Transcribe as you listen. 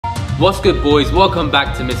What's good, boys? Welcome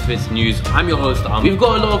back to Misfits News. I'm your host, We've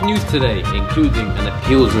got a lot of news today, including an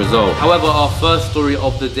appeals result. However, our first story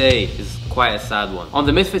of the day is quite a sad one. On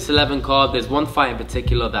the Misfits 11 card, there's one fight in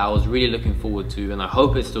particular that I was really looking forward to, and I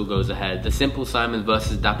hope it still goes ahead. The Simple Simon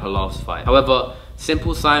versus Dapper Laughs fight. However,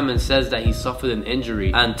 Simple Simon says that he suffered an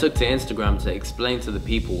injury and took to Instagram to explain to the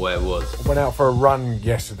people where it was. I went out for a run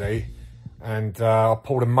yesterday and I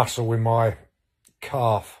pulled a muscle in my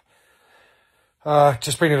calf.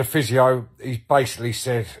 Just been in a physio. He basically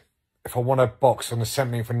said if I want to box on the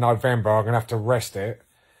 17th of November, I'm going to have to rest it.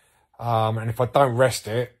 And if I don't rest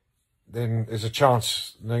it, then there's a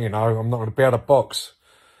chance, you know, I'm not going to be able to box.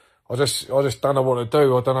 I just don't know what to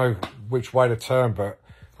do. I don't know which way to turn, but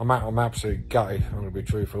I'm absolutely gutted, I'm going to be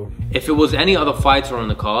truthful. If it was any other fighter on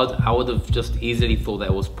the card, I would have just easily thought that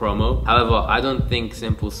it was promo. However, I don't think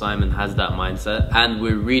Simple Simon has that mindset, and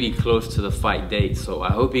we're really close to the fight date, so I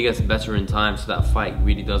hope he gets better in time so that fight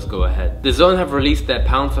really does go ahead. The Zone have released their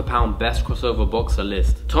pound for pound best crossover boxer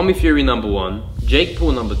list. Tommy Fury number 1, Jake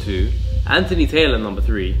Paul number 2, Anthony Taylor number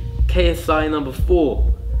 3, KSI number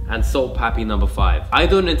 4, and Salt Pappy number 5. I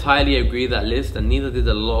don't entirely agree with that list, and neither did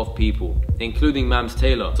a lot of people, including Mams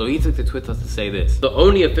Taylor. So he took to Twitter to say this: the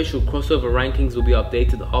only official crossover rankings will be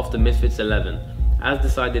updated after Misfits 11, as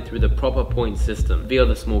decided through the proper point system via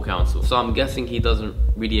the small council. So I'm guessing he doesn't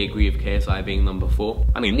really agree with KSI being number 4.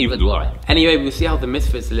 I mean, neither do I. Anyway, we'll see how the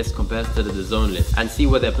Misfits list compares to the Zone list and see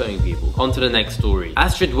where they're putting people. On to the next story.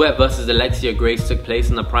 Astrid Wet versus Alexia Grace took place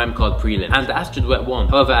in the Prime Card prelim, and Astrid Wet won.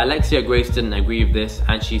 However, Alexia Grace didn't agree with this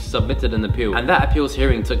and she submitted an appeal. And that appeals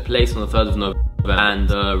hearing took place on the 3rd of November. And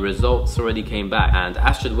the results already came back, and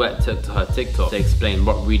Astrid Wet took to her TikTok to explain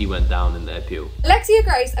what really went down in the appeal. Alexia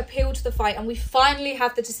Grace appealed the fight and we finally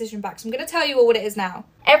have the decision back, so I'm going to tell you all what it is now.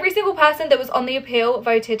 Every single person that was on the appeal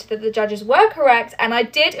voted that the judges were correct, and I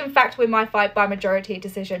did in fact win my fight by majority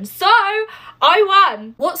decision, so I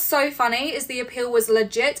won. What's so funny is the appeal was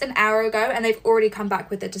legit an hour ago and they've already come back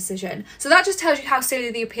with the decision, so that just tells you how silly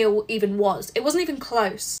the appeal even was. It wasn't even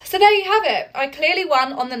close. So there you have it. I clearly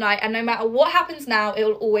won on the night, and no matter what happens now, it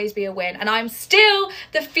will always be a win, and I'm still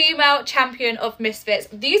the female champion of Misfits.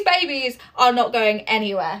 These babies are not going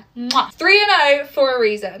anywhere. 3-0 for a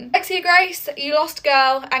reason. Alexia Grace, you lost,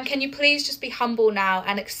 girl, and can you please just be humble now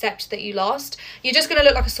and accept that you lost? You're just going to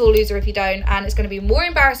look like a sore loser if you don't, and it's going to be more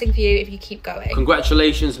embarrassing for you if you keep going.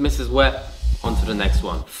 Congratulations, Mrs. Wet. On to the next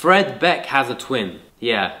one. Fred Beck has a twin.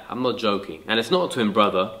 Yeah, I'm not joking, and it's not a twin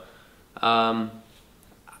brother.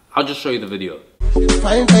 I'll just show you the video.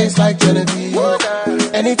 Fine face like Genevieve.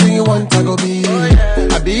 Anything you want, I go be.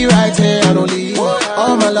 I be right here, I don't leave.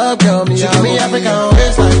 All my love, girl, me, I me African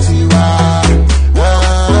waist like Tiwa.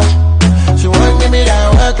 She want give me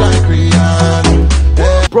that work like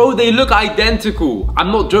Rihanna. Bro, they look identical.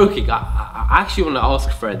 I'm not joking. I actually want to ask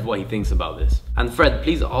Fred what he thinks about this. And Fred,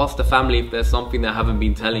 please ask the family if there's something they haven't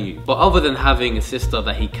been telling you. But other than having a sister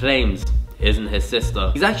that he claims isn't his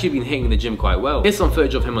sister, he's actually been hitting the gym quite well. Here's some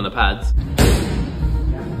footage of him on the pads.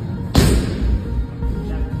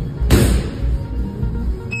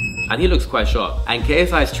 And he looks quite sharp. And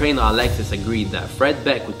KSI's trainer Alexis agreed that Fred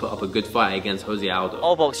Beck would put up a good fight against Jose Aldo.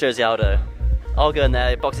 I'll box Jose Aldo. I'll go in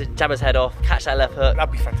there, box it, jab his head off, catch that left hook.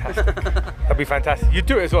 That'd be fantastic. That'd be fantastic. You'd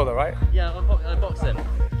do it as well though, right? Yeah, I'll box him.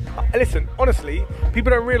 Listen, honestly,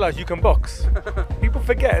 people don't realise you can box. People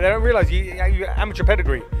forget, they don't realise you amateur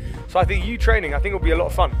pedigree. So I think you training, I think it'll be a lot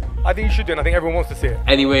of fun. I think you should do it, and I think everyone wants to see it.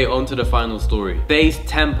 Anyway, on to the final story. Baer's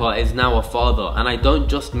Temper is now a father, and I don't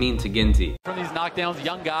just mean to Ginty. From these knockdowns,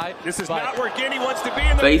 young guy. This is not where Ginty wants to be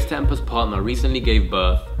in the... Baer's Temper's partner recently gave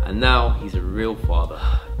birth, and now he's a real father.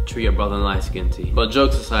 Treat your brother nice, Ginty. But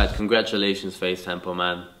jokes aside, congratulations, Face Temper,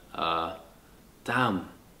 man. Damn.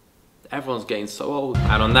 Everyone's getting so old.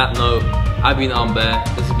 And on that note, I've been Baer.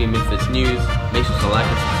 This has been Misfits News. Make sure to like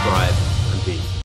and subscribe.